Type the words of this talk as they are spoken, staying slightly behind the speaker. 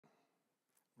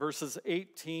verses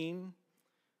 18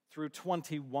 through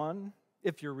 21,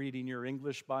 if you're reading your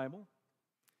English Bible.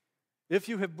 If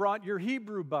you have brought your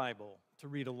Hebrew Bible to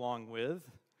read along with,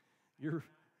 you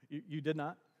did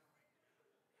not?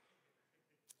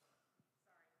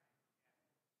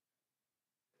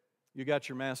 You got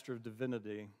your Master of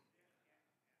Divinity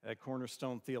at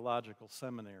Cornerstone Theological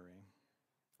Seminary.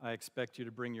 I expect you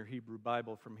to bring your Hebrew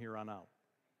Bible from here on out.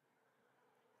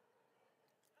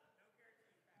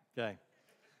 Okay.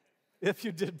 If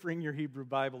you did bring your Hebrew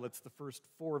Bible, it's the first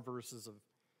 4 verses of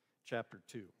chapter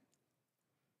 2.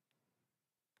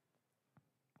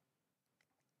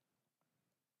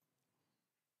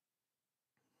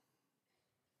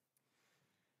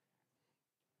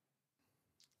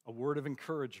 A word of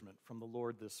encouragement from the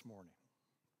Lord this morning.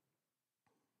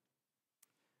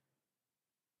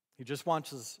 He just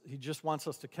wants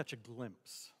us to catch a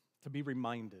glimpse, to be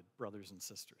reminded, brothers and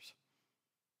sisters,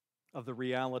 of the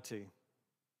reality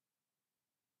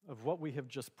of what we have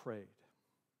just prayed.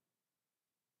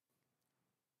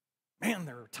 Man,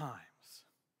 there are times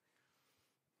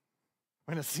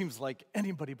when it seems like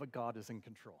anybody but God is in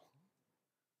control.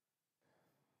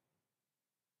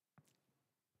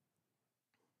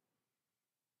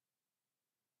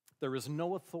 There is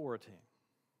no authority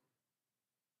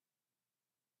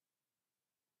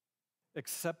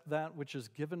except that which is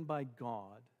given by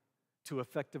God to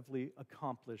effectively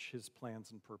accomplish his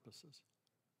plans and purposes.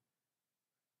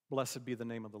 Blessed be the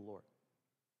name of the Lord.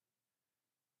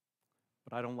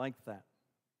 But I don't like that.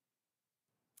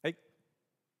 Hey,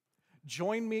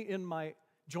 join me in my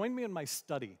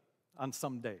study on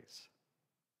some days.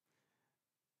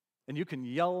 And you can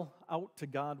yell out to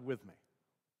God with me.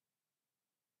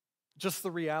 Just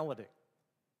the reality.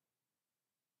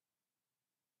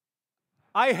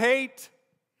 I hate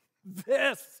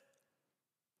this.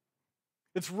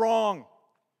 It's wrong.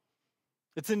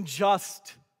 It's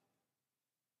unjust.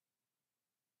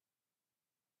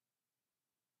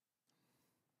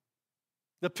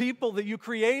 The people that you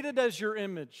created as your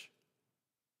image,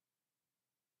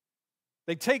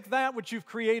 they take that which you've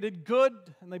created good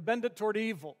and they bend it toward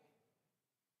evil.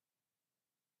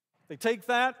 They take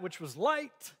that which was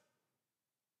light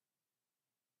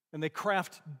and they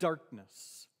craft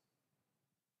darkness.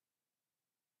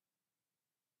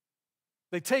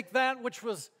 They take that which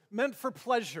was meant for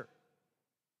pleasure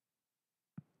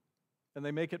and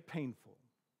they make it painful.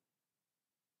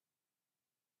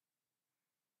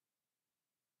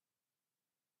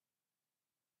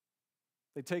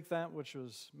 They take that which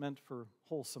was meant for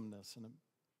wholesomeness and it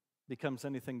becomes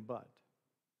anything but.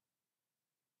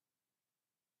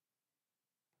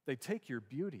 They take your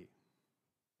beauty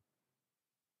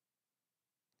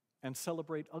and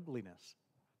celebrate ugliness.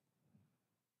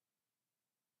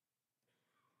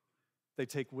 They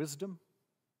take wisdom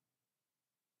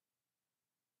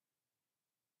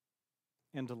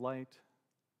and delight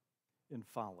in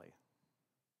folly.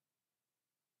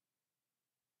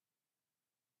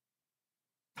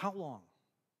 How long?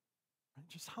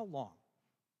 Just how long,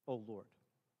 O Lord?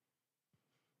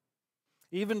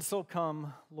 Even so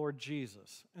come, Lord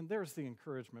Jesus. And there's the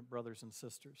encouragement, brothers and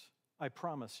sisters. I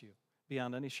promise you,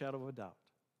 beyond any shadow of a doubt,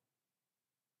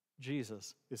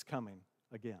 Jesus is coming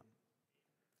again.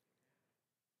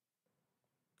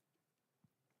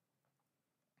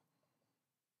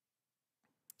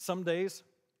 Some days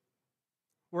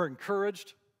we're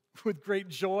encouraged with great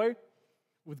joy,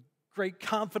 with great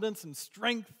confidence and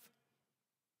strength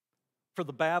for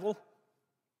the battle.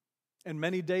 And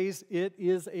many days it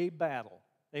is a battle.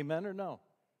 Amen or no?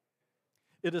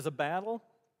 It is a battle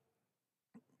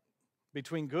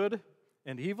between good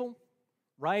and evil,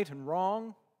 right and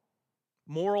wrong,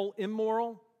 moral,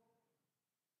 immoral,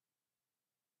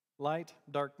 light,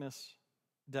 darkness,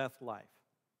 death, life.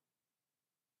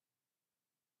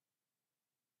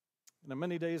 And in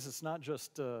many days it's not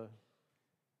just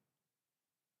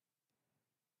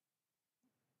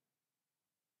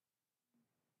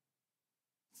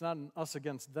it's not an us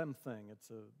against them thing.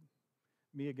 It's a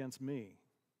me against me.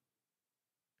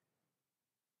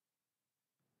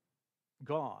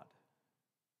 God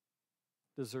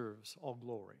deserves all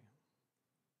glory.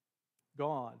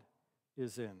 God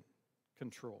is in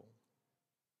control.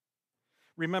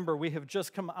 Remember, we have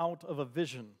just come out of a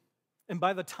vision. And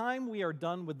by the time we are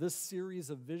done with this series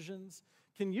of visions,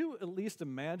 can you at least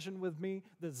imagine with me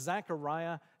that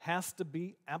Zechariah has to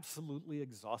be absolutely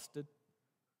exhausted?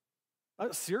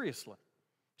 Seriously.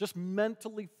 Just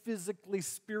mentally, physically,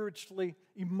 spiritually,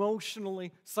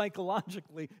 emotionally,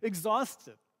 psychologically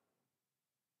exhausted.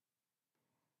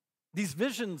 These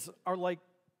visions are like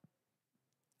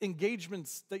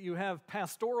engagements that you have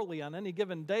pastorally on any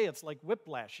given day. It's like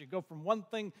whiplash. You go from one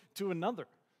thing to another.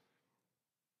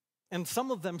 And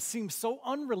some of them seem so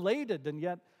unrelated, and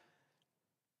yet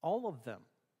all of them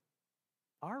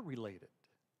are related.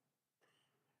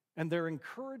 And they're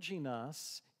encouraging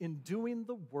us in doing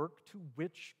the work to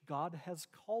which God has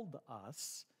called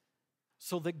us,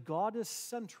 so that God is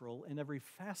central in every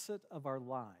facet of our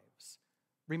lives.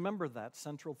 Remember that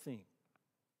central theme.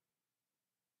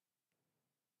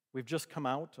 We've just come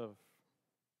out of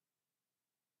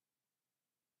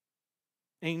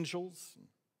angels,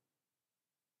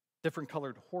 different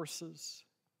colored horses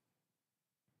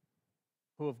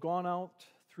who have gone out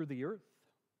through the earth.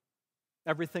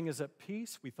 Everything is at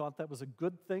peace. We thought that was a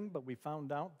good thing, but we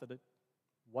found out that it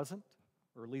wasn't,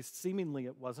 or at least seemingly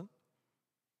it wasn't.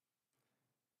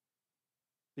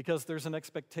 Because there's an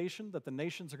expectation that the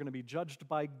nations are going to be judged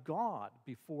by God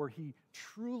before He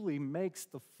truly makes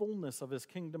the fullness of His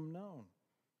kingdom known.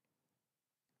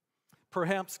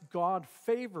 Perhaps God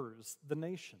favors the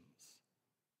nations.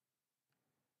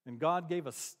 And God gave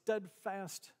a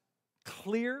steadfast,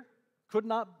 clear, could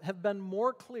not have been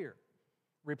more clear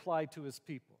reply to His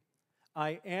people.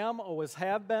 I am, always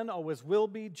have been, always will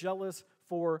be jealous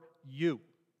for you.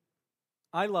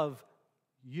 I love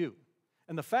you.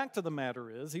 And the fact of the matter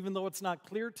is, even though it's not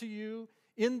clear to you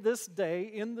in this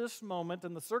day, in this moment,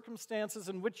 in the circumstances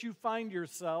in which you find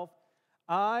yourself,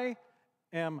 I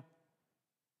am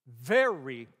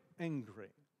very angry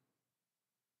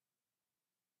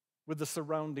with the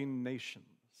surrounding nations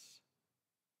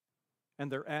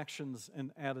and their actions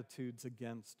and attitudes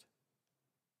against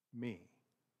me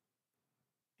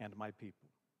and my people.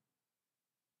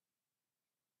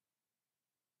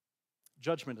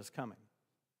 Judgment is coming.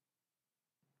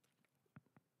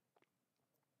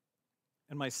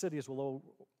 And my cities will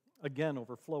again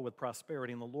overflow with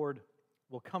prosperity, and the Lord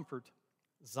will comfort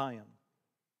Zion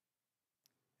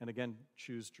and again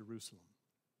choose Jerusalem.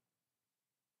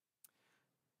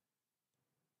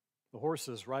 The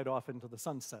horses ride off into the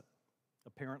sunset,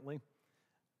 apparently.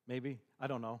 Maybe, I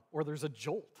don't know. Or there's a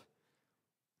jolt.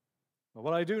 But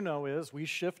what I do know is we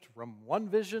shift from one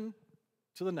vision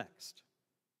to the next.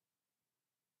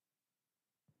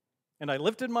 And I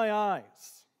lifted my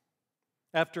eyes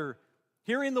after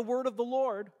hearing the word of the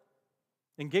Lord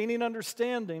and gaining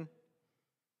understanding.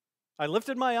 I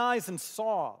lifted my eyes and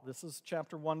saw, this is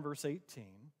chapter 1, verse 18.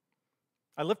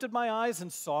 I lifted my eyes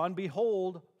and saw, and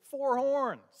behold, 4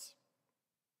 horns.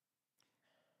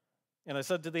 And I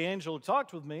said to the angel who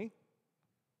talked with me,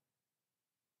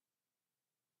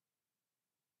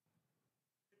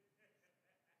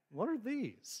 what are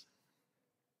these?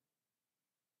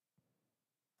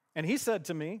 And he said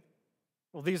to me,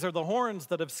 well, these are the horns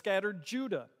that have scattered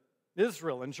Judah,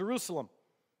 Israel, and Jerusalem.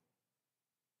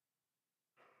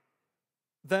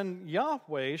 Then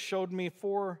Yahweh showed me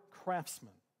 4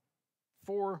 craftsmen,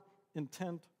 4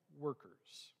 intent workers.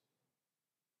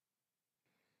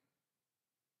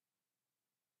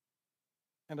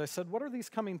 And I said, what are these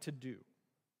coming to do?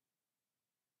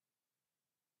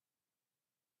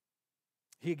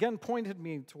 He again pointed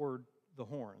me toward the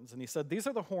horns, and he said, these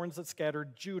are the horns that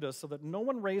scattered Judah so that no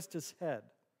one raised his head.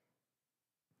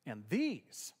 And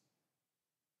these,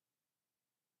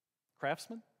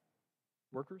 craftsmen,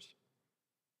 workers,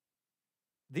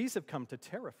 these have come to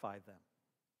terrify them,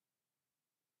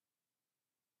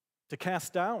 to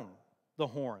cast down the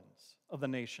horns of the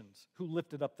nations who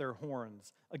lifted up their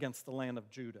horns against the land of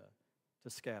Judah, to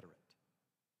scatter it.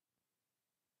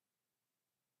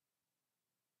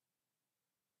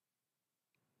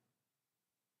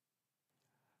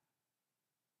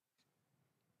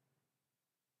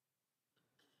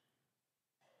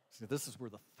 See, this is where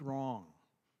the throng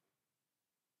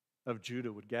of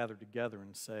Judah would gather together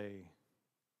and say,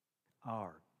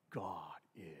 our God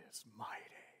is mighty.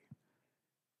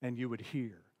 And you would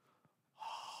hear,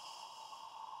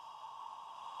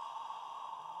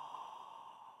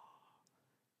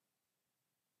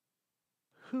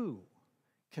 who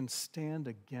can stand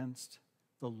against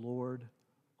the Lord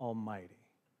Almighty?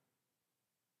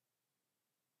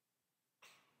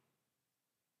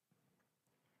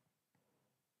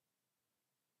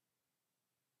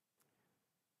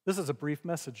 This is a brief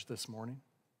message this morning.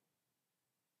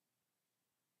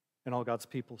 And all God's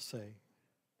people say,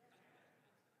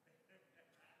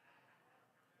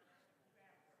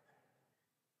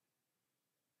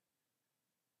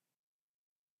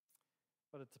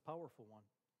 but it's a powerful one.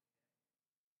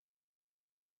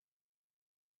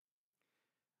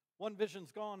 One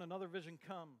vision's gone, another vision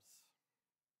comes.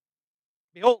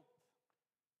 Behold,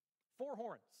 4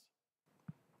 horns.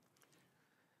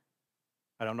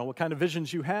 I don't know what kind of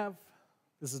visions you have.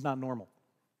 This is not normal.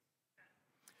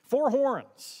 4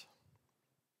 horns.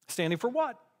 Standing for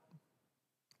what?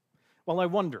 Well, I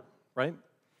wonder, right?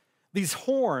 These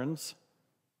horns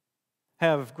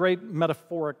have great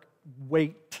metaphoric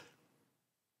weight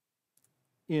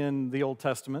in the Old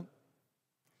Testament.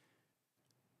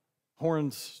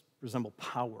 Horns resemble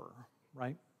power,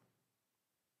 right?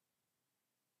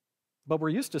 But we're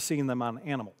used to seeing them on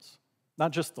animals,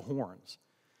 not just the horns.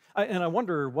 And I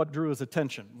wonder what drew his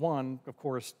attention. One, of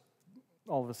course,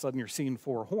 all of a sudden you're seeing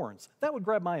 4 horns. That would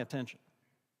grab my attention.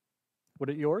 Would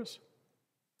it yours?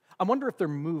 I wonder if they're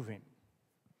moving,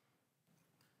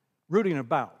 rooting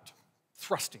about,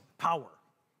 thrusting, power.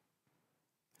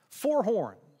 4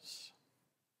 horns,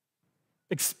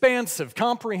 expansive,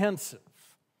 comprehensive.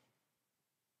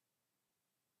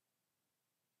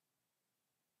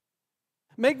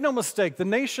 Make no mistake, the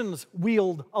nations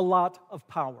wield a lot of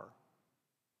power.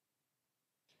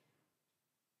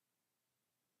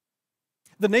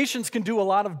 The nations can do a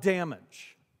lot of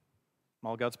damage.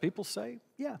 All God's people say,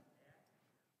 yeah.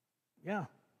 Yeah.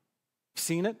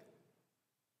 Seen it.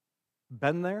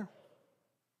 Been there.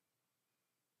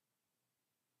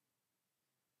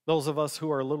 Those of us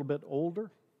who are a little bit older,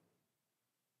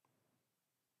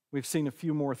 we've seen a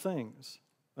few more things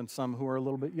than some who are a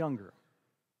little bit younger.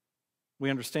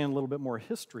 We understand a little bit more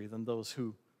history than those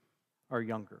who are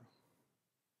younger.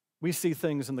 We see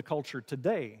things in the culture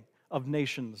today of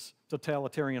nations,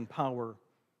 totalitarian power,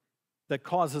 that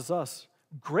causes us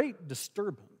great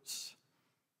disturbance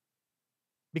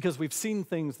because we've seen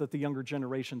things that the younger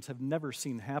generations have never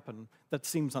seen happen that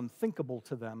seems unthinkable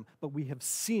to them, but we have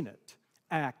seen it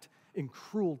act in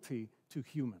cruelty to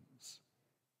humans.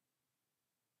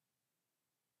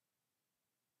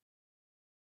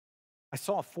 I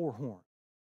saw 4 horns.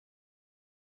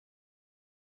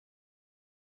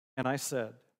 And I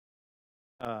said,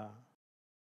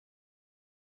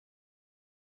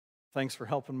 thanks for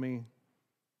helping me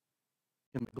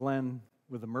in the glen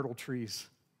with the myrtle trees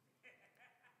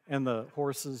and the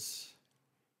horses,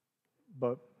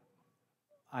 but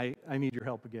I need your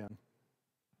help again.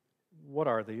 What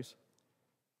are these?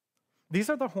 These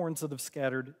are the horns that have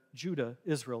scattered Judah,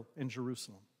 Israel, and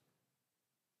Jerusalem.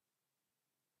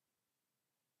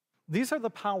 These are the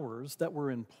powers that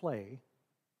were in play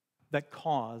that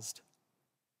caused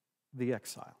the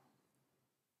exile.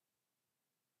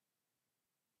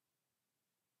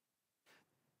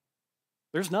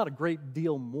 There's not a great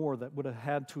deal more that would have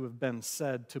had to have been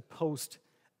said to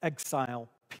post-exile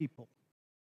people.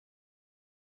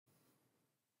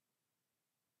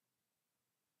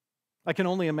 I can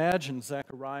only imagine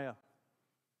Zechariah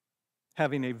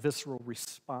having a visceral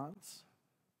response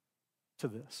to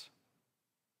this.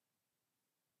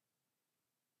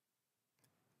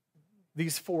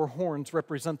 These 4 horns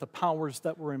represent the powers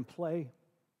that were in play,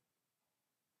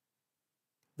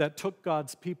 that took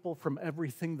God's people from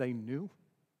everything they knew,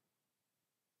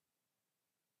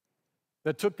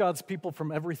 that took God's people from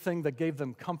everything that gave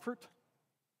them comfort,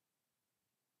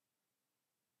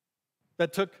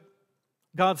 that took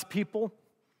God's people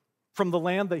from the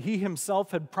land that He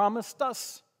Himself had promised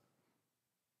us.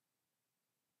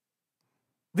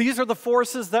 These are the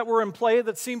forces that were in play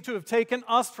that seem to have taken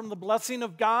us from the blessing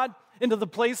of God into the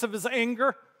place of His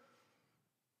anger.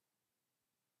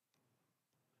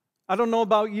 I don't know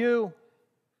about you,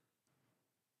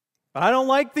 but I don't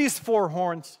like these 4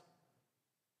 horns.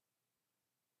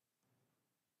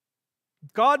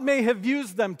 God may have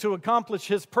used them to accomplish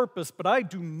His purpose, but I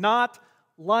do not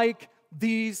like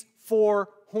these 4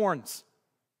 horns.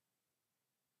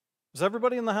 Is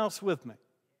everybody in the house with me?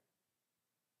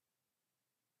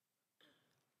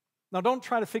 Now, don't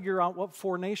try to figure out what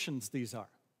 4 nations these are.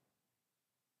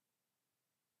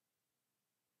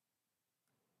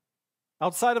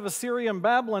 Outside of Assyria and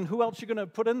Babylon, who else are you going to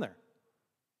put in there?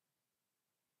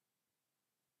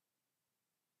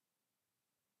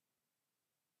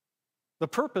 The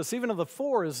purpose, even of the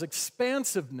 4, is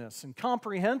expansiveness and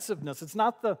comprehensiveness. It's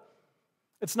not the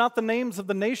names of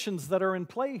the nations that are in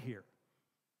play here.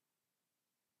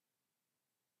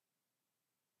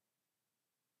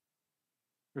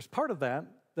 There's part of that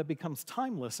that becomes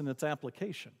timeless in its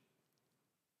application.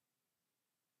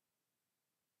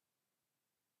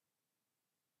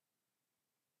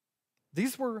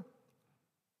 These were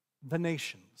the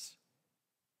nations.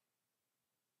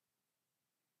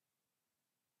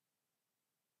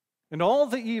 And all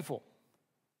the evil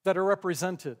that are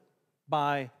represented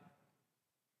by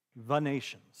the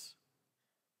nations.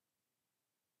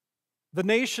 The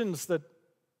nations that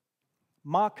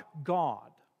mock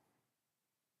God.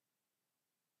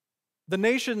 The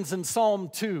nations in Psalm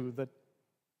 2 that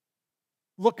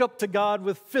look up to God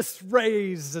with fists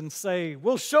raised and say,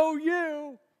 "We'll show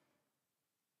you."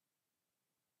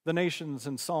 The nations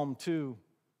in Psalm 2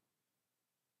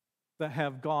 that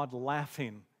have God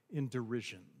laughing in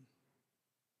derision.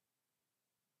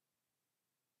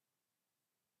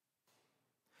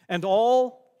 And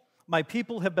all my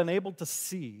people have been able to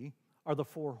see are the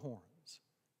four horns.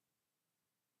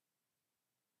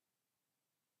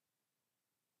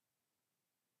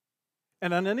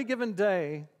 And on any given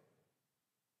day,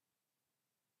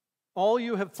 all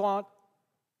you have thought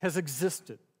has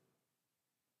existed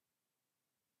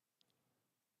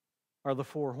are the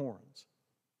four horns.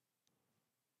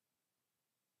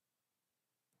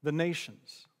 The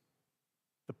nations,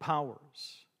 the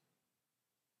powers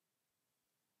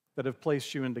that have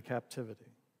placed you into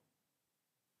captivity.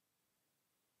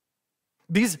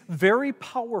 These very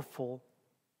powerful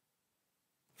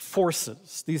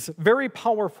forces, these very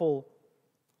powerful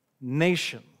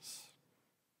nations,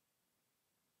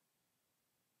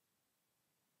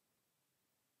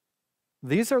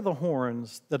 these are the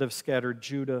horns that have scattered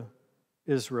Judah,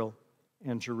 Israel,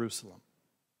 and Jerusalem.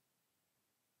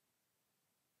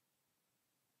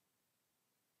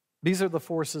 These are the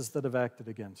forces that have acted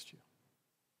against you.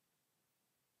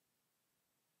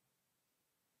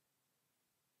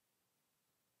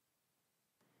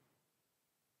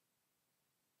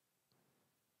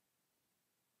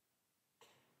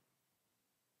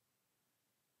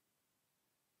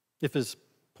 If his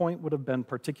point would have been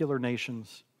particular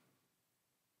nations,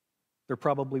 there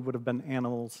probably would have been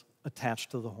animals attached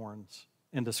to the horns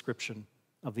and description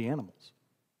of the animals.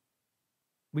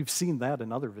 We've seen that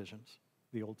in other visions,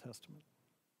 the Old Testament.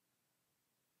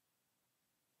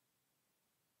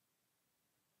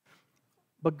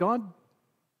 But God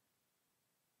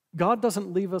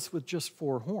doesn't leave us with just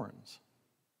four horns,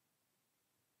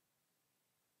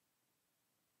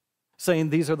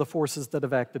 saying these are the forces that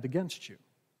have acted against you.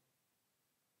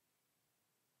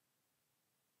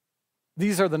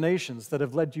 These are the nations that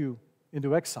have led you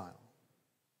into exile.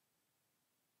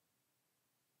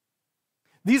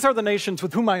 These are the nations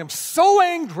with whom I am so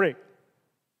angry.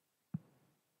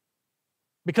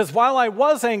 Because while I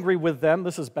was angry with them,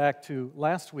 this is back to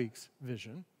last week's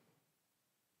vision,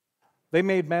 they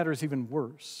made matters even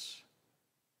worse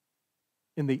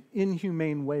in the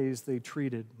inhumane ways they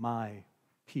treated my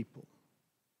people.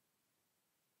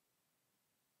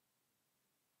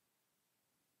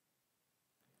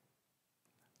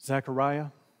 Zechariah,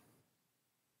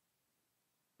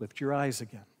 lift your eyes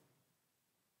again.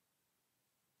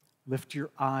 Lift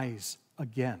your eyes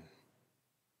again.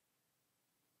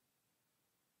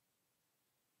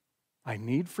 I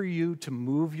need for you to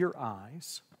move your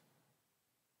eyes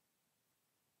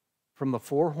from the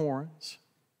four horns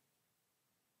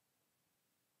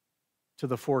to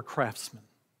the four craftsmen.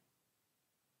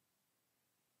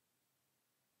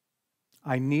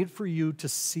 I need for you to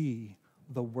see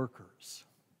the workers.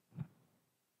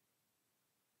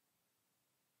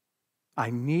 I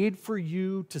need for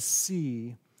you to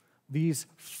see these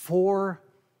four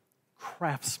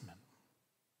craftsmen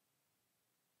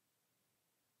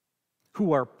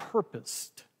who are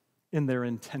purposed in their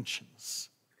intentions,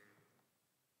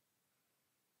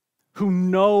 who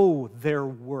know their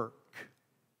work.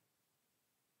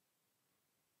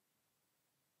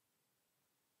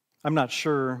 I'm not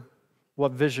sure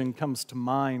what vision comes to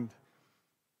mind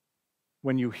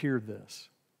when you hear this.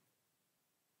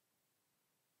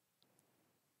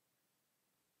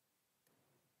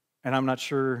 And I'm not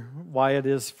sure why it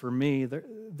is for me.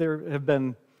 There have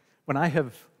been, when I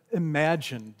have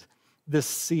imagined this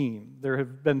scene, there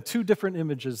have been two different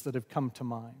images that have come to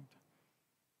mind.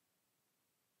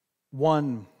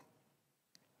 One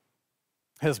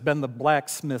has been the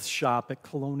blacksmith shop at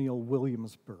Colonial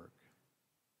Williamsburg.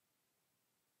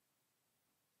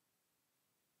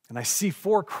 And I see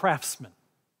four craftsmen,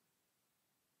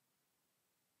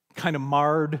 kind of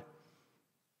marred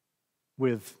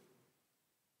with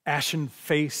ashen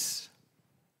face,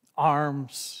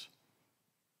 arms,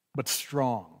 but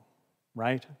strong,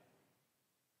 right?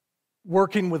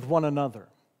 Working with one another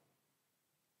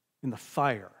in the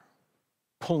fire,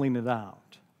 pulling it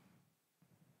out,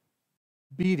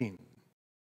 beating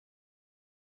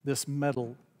this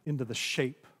metal into the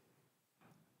shape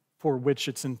for which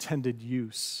its intended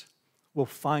use will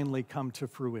finally come to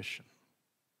fruition.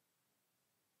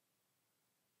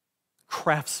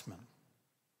 Craftsmen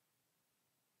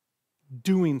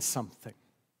doing something,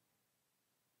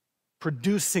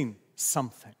 producing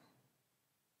something,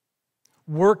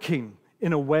 working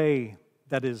in a way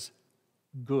that is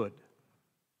good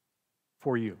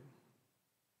for you.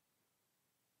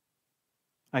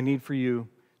 I need for you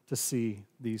to see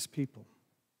these people.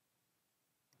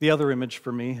 The other image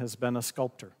for me has been a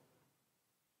sculptor.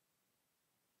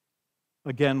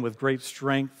 Again, with great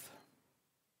strength,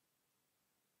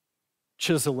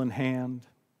 chisel in hand,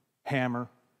 hammer,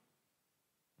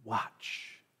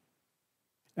 Watch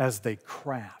as they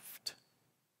craft.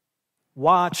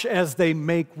 Watch as they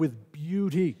make with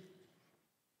beauty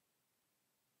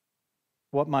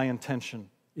what my intention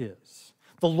is.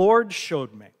 The Lord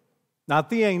showed me, not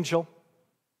the angel.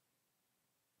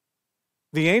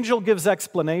 The angel gives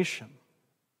explanation.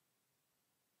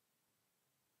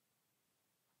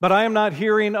 But I am not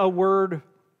hearing a word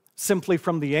simply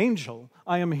from the angel.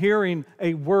 I am hearing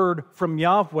a word from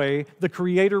Yahweh, the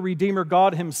Creator, Redeemer,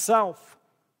 God Himself.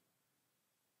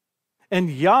 And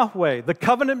Yahweh, the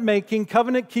covenant-making,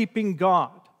 covenant-keeping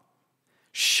God,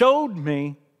 showed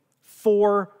me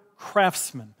 4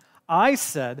 craftsmen. I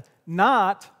said,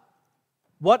 not,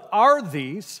 what are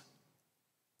these?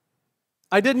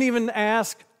 I didn't even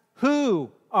ask,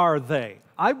 who are they?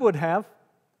 I would have.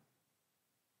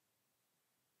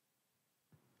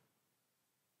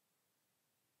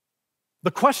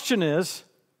 The question is,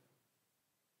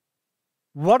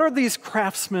 what are these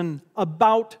craftsmen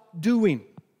about doing?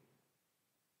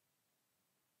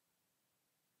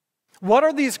 What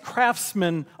are these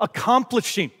craftsmen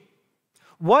accomplishing?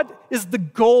 What is the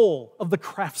goal of the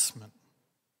craftsmen?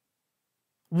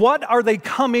 What are they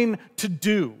coming to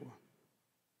do?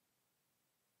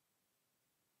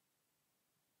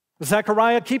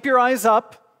 Zechariah, keep your eyes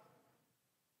up.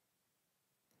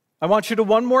 I want you to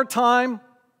one more time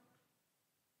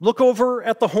look over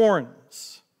at the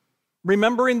horns,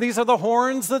 remembering these are the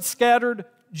horns that scattered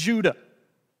Judah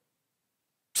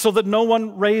so that no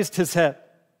one raised his head.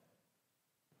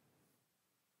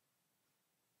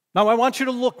 Now I want you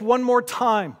to look one more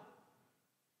time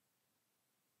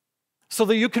so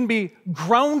that you can be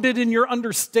grounded in your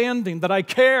understanding that I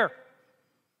care,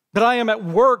 that I am at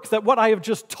work, that what I have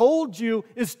just told you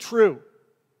is true,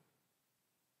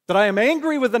 that I am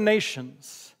angry with the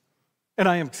nations, and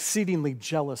I am exceedingly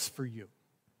jealous for you.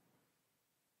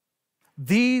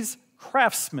 These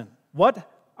craftsmen, what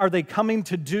are they coming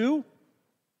to do?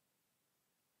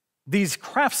 These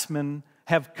craftsmen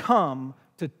have come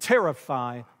to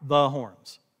terrify the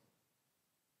horns.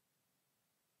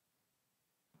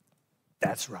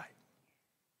 That's right.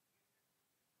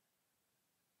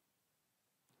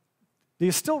 Do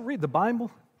you still read the Bible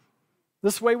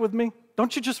this way with me?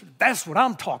 Don't you just, that's what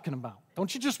I'm talking about.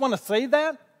 Don't you just want to say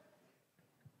that?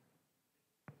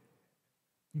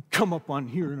 You come up on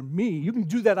here on me. You can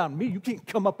do that on me. You can't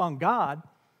come up on God.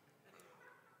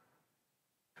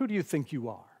 Who do you think you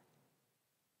are?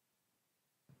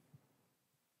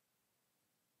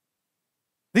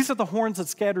 These are the horns that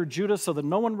scattered Judah so that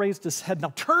no one raised his head.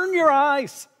 Now turn your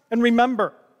eyes and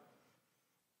remember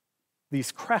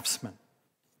these craftsmen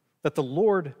that the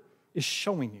Lord is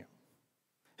showing you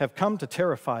have come to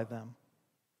terrify them.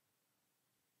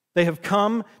 They have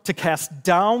come to cast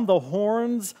down the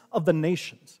horns of the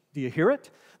nations. Do you hear it?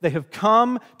 They have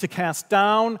come to cast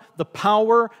down the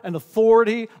power and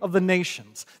authority of the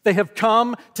nations. They have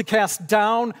come to cast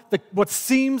down what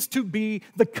seems to be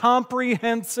the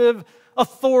comprehensive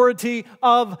authority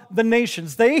of the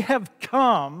nations. They have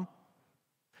come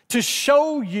to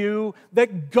show you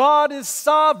that God is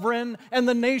sovereign and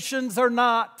the nations are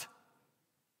not.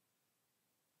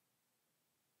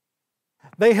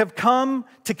 They have come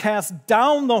to cast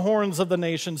down the horns of the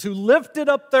nations who lifted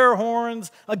up their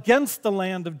horns against the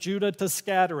land of Judah to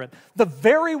scatter it. The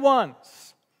very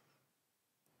ones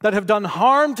that have done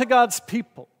harm to God's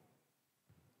people.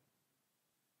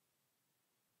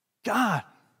 God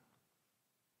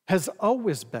has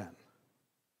always been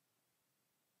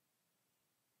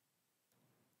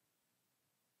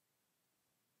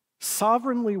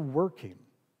sovereignly working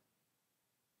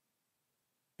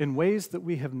in ways that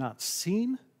we have not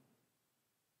seen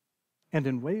and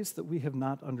in ways that we have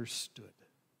not understood.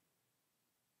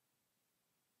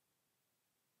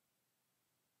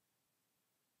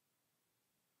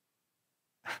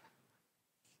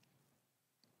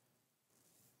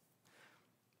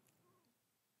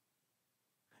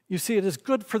 You see, it is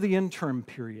good for the interim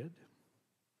period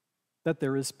that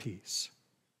there is peace.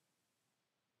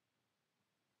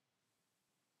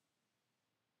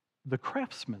 The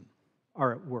craftsmen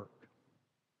are at work.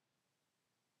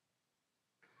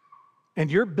 And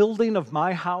your building of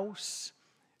my house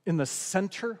in the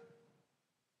center,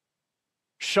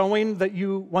 showing that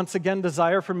you once again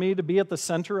desire for me to be at the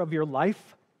center of your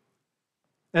life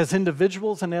as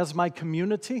individuals and as my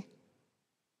community,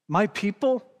 my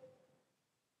people,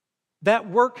 that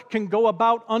work can go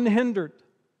about unhindered.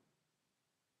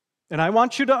 And I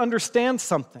want you to understand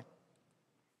something.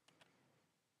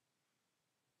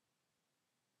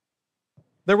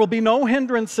 There will be no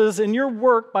hindrances in your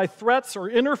work by threats or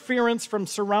interference from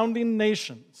surrounding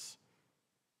nations.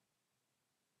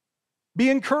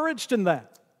 Be encouraged in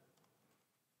that.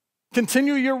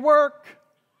 Continue your work.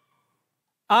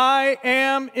 I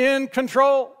am in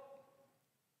control.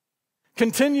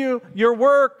 Continue your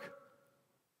work.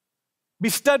 Be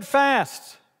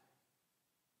steadfast,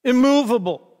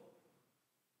 immovable,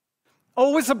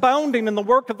 always abounding in the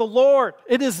work of the Lord.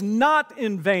 It is not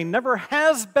in vain, never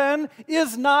has been,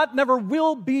 is not, never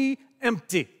will be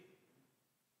empty.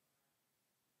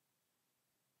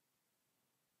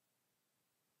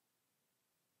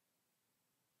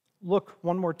 Look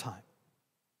one more time.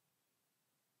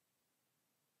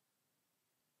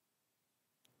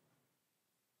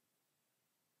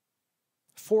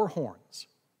 Four horns.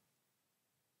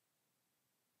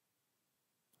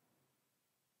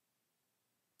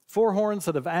 Four horns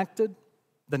that have acted,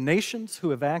 the nations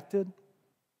who have acted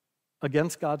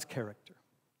against God's character.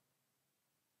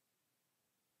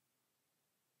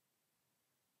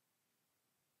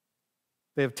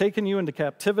 They have taken you into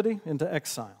captivity, into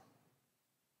exile.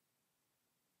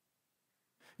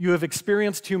 You have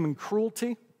experienced human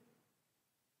cruelty.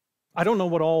 I don't know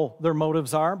what all their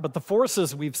motives are, but the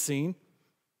forces we've seen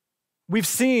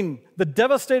the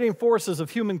devastating forces of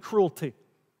human cruelty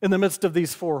in the midst of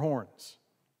these four horns.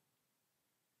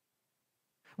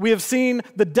 We have seen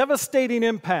the devastating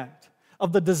impact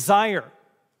of the desire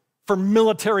for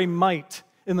military might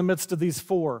in the midst of these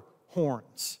four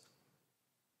horns.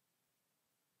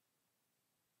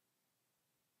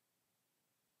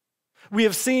 We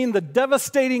have seen the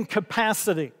devastating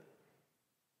capacity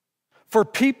for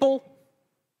people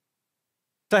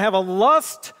to have a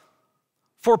lust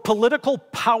for political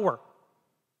power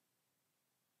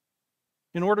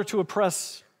in order to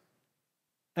oppress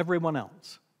everyone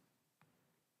else.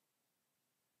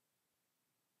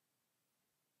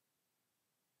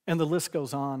 And the list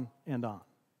goes on and on.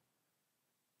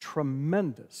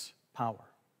 Tremendous power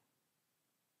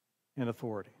and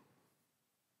authority.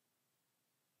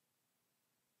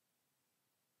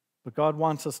 But God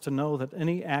wants us to know that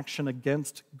any action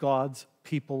against God's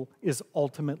people is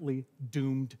ultimately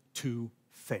doomed to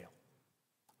fail.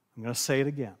 I'm going to say it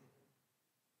again.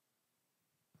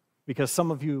 Because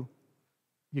some of you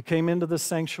came into this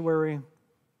sanctuary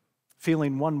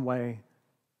feeling one way,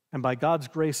 and by God's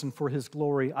grace and for His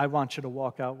glory, I want you to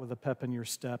walk out with a pep in your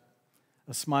step,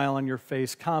 a smile on your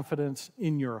face, confidence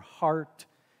in your heart,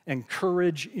 and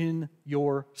courage in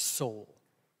your soul.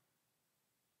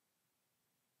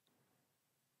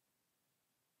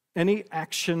 Any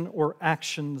action or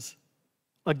actions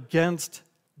against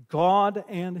God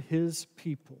and His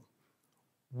people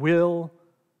will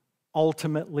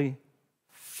ultimately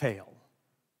fail.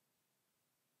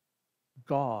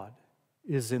 God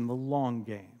is in the long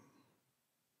game,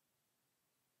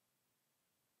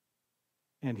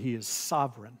 and He is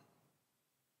sovereign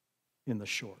in the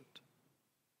short.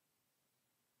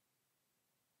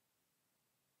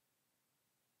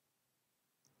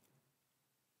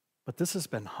 But this has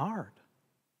been hard.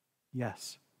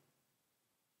 Yes.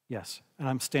 Yes. And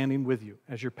I'm standing with you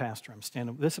as your pastor.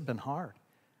 This has been hard.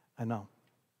 I know.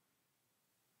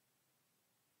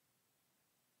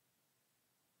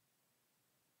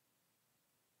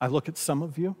 I look at some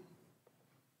of you.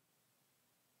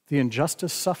 The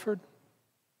injustice suffered,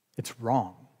 it's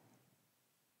wrong.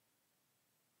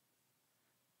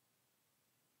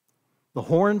 The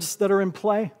horns that are in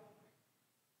play,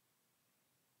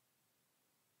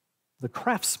 the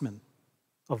craftsmen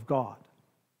of God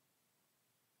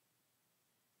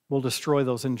will destroy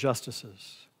those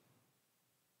injustices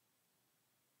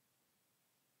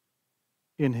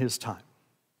in His time.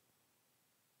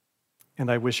 And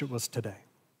I wish it was today.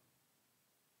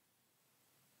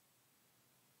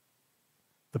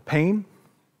 The pain,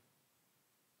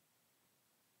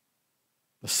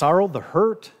 the sorrow, the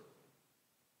hurt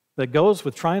that goes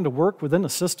with trying to work within a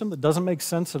system that doesn't make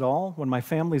sense at all when my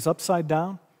family's upside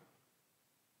down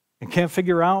and can't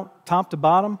figure out top to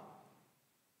bottom.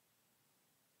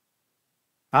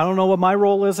 I don't know what my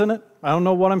role is in it. I don't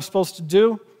know what I'm supposed to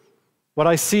do. What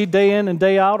I see day in and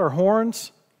day out are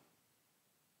horns.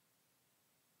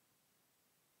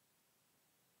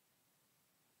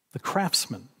 The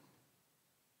craftsmen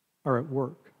are at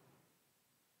work.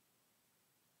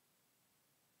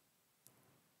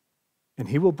 And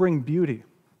He will bring beauty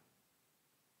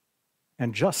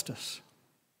and justice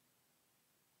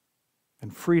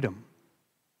and freedom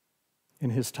in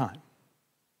His time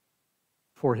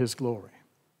for His glory.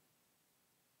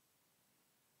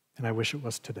 And I wish it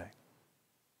was today.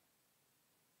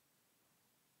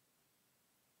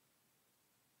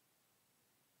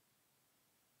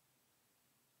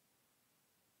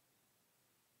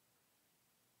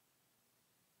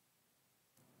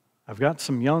 I've got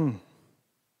some young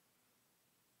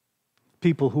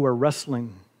people who are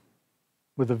wrestling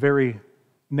with the very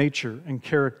nature and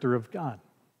character of God.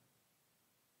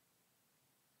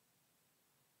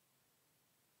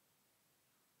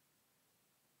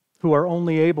 Who are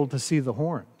only able to see the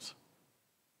horns.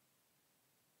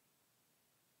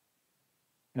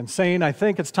 And saying, I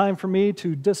think it's time for me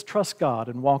to distrust God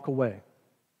and walk away.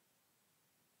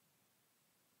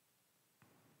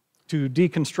 To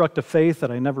deconstruct a faith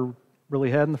that I never really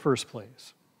had in the first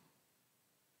place.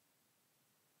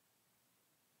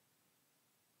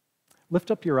 Lift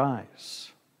up your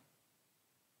eyes.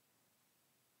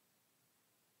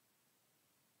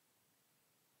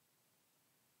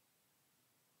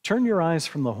 Turn your eyes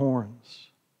from the horns.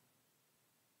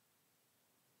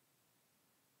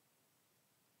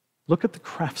 Look at the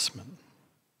craftsman.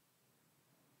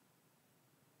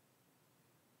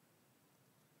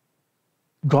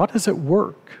 God is at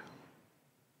work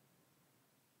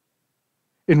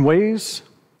in ways,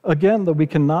 again, that we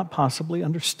cannot possibly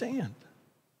understand.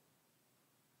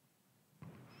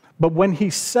 But when he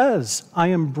says, I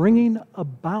am bringing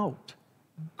about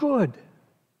good,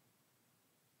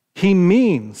 he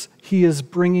means he is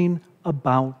bringing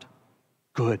about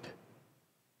good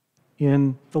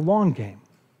in the long game.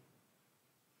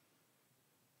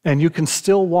 And you can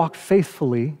still walk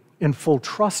faithfully in full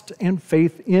trust and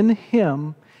faith in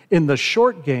him in the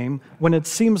short game when it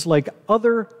seems like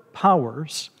other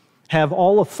powers have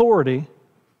all authority.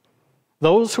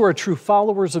 Those who are true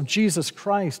followers of Jesus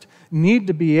Christ need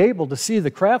to be able to see the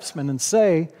craftsman and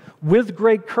say, with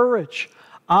great courage,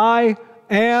 I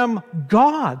am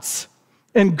God's,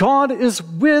 and God is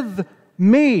with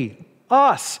me,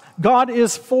 us. God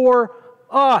is for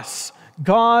us.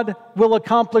 God will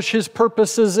accomplish his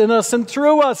purposes in us and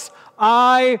through us.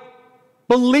 I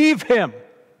believe him.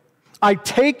 I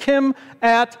take him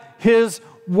at his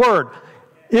word.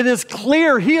 It is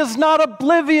clear he is not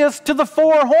oblivious to the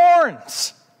four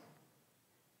horns.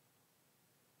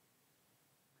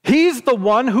 He's the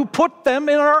one who put them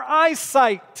in our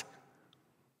eyesight.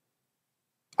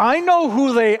 I know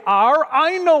who they are.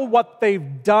 I know what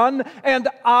they've done, and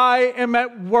I am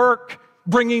at work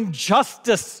bringing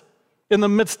justice in the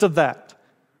midst of that.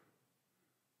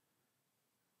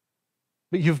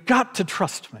 But you've got to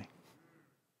trust me.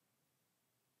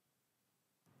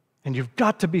 And you've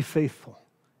got to be faithful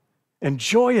and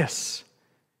joyous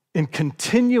in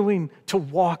continuing to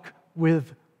walk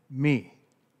with me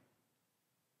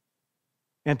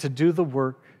and to do the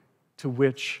work to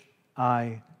which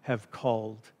I have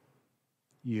called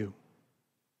you.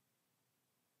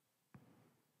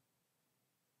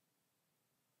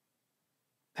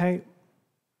 Hey,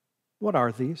 what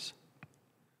are these?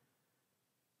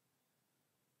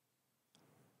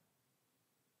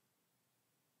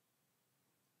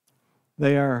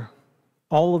 They are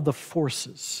all of the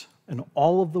forces and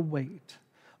all of the weight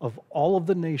of all of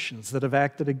the nations that have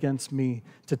acted against me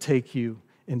to take you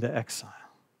into exile.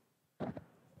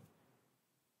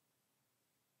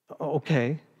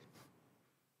 Okay.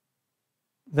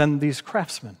 Then these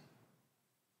craftsmen,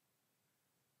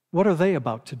 what are they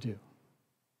about to do?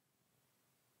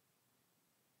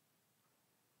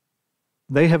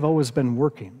 They have always been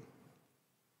working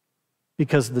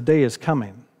because the day is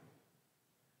coming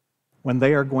when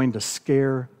they are going to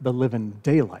scare the living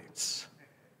daylights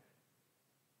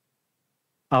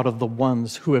out of the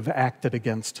ones who have acted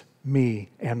against me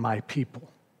and my people.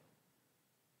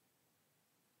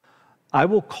 I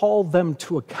will call them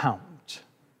to account.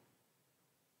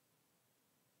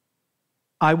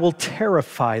 I will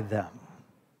terrify them,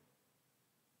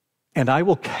 and I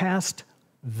will cast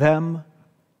them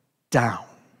down.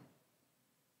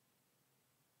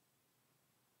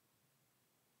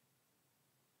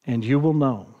 And you will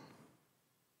know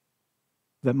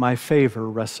that my favor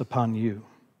rests upon you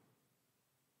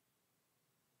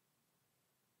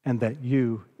and that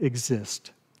you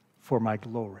exist for my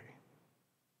glory.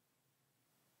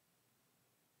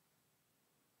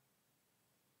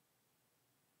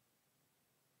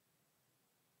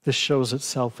 This shows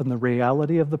itself in the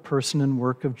reality of the person and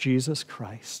work of Jesus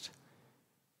Christ,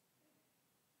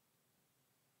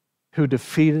 who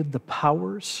defeated the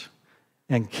powers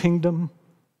and kingdom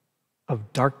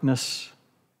of darkness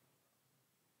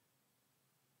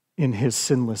in his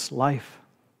sinless life,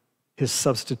 his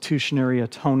substitutionary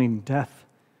atoning death,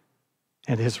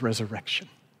 and his resurrection.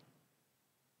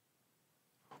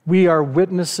 We are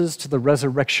witnesses to the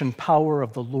resurrection power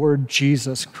of the Lord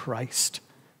Jesus Christ.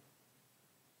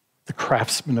 The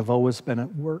craftsmen have always been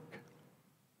at work.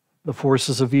 The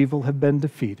forces of evil have been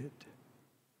defeated.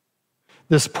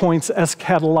 This points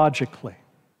eschatologically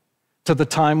to the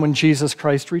time when Jesus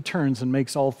Christ returns and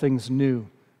makes all things new,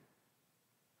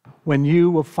 when you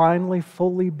will finally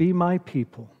fully be my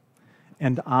people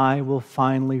and I will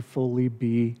finally fully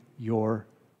be your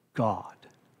God.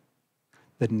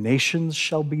 The nations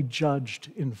shall be judged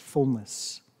in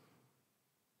fullness.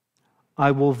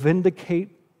 I will vindicate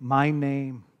my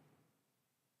name.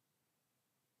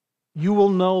 You will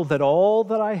know that all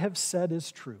that I have said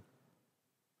is true.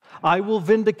 I will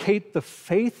vindicate the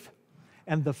faith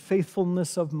and the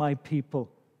faithfulness of my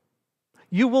people.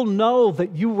 You will know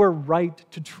that you were right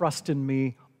to trust in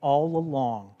me all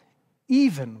along,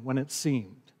 even when it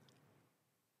seemed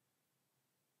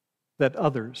that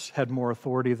others had more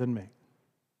authority than me.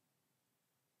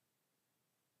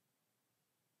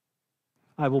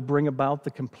 I will bring about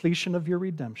the completion of your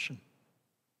redemption.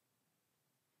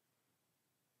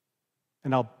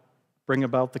 And I'll bring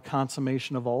about the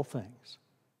consummation of all things.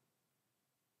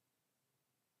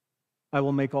 I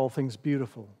will make all things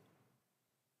beautiful,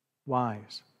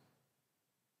 wise,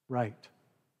 right,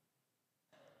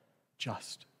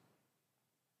 just.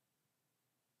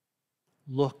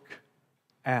 Look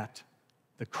at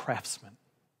the craftsman.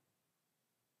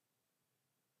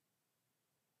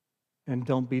 And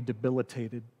don't be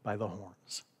debilitated by the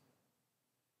horns.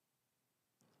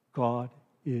 God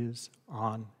is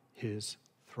on his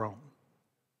throne.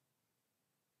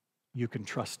 You can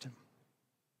trust him.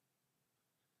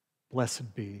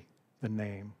 Blessed be the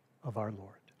name of our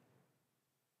Lord.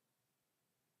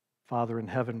 Father in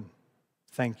heaven,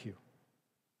 thank you.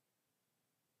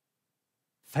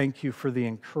 Thank you for the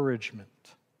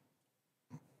encouragement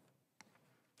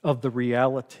of the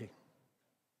reality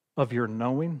of your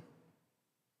knowing,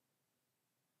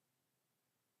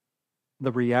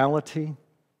 the reality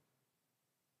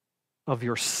of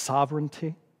your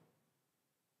sovereignty,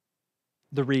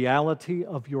 the reality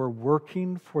of your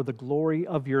working for the glory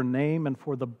of your name and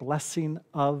for the blessing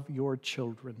of your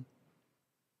children.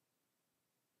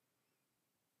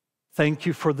 Thank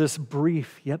you for this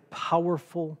brief yet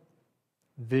powerful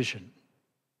vision.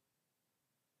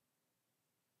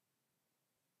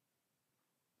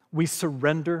 We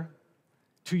surrender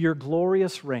to your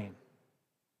glorious reign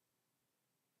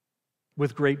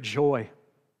with great joy.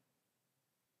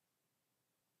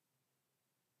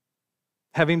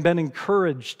 Having been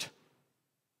encouraged,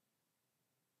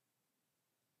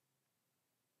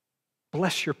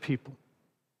 bless your people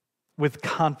with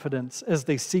confidence as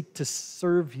they seek to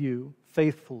serve you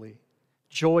faithfully,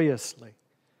 joyously,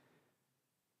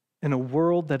 in a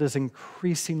world that is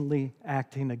increasingly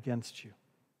acting against you.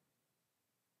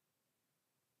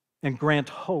 And grant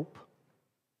hope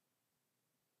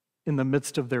in the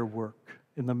midst of their work,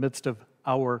 in the midst of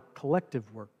our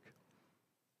collective work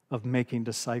of making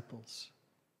disciples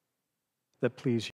that please you.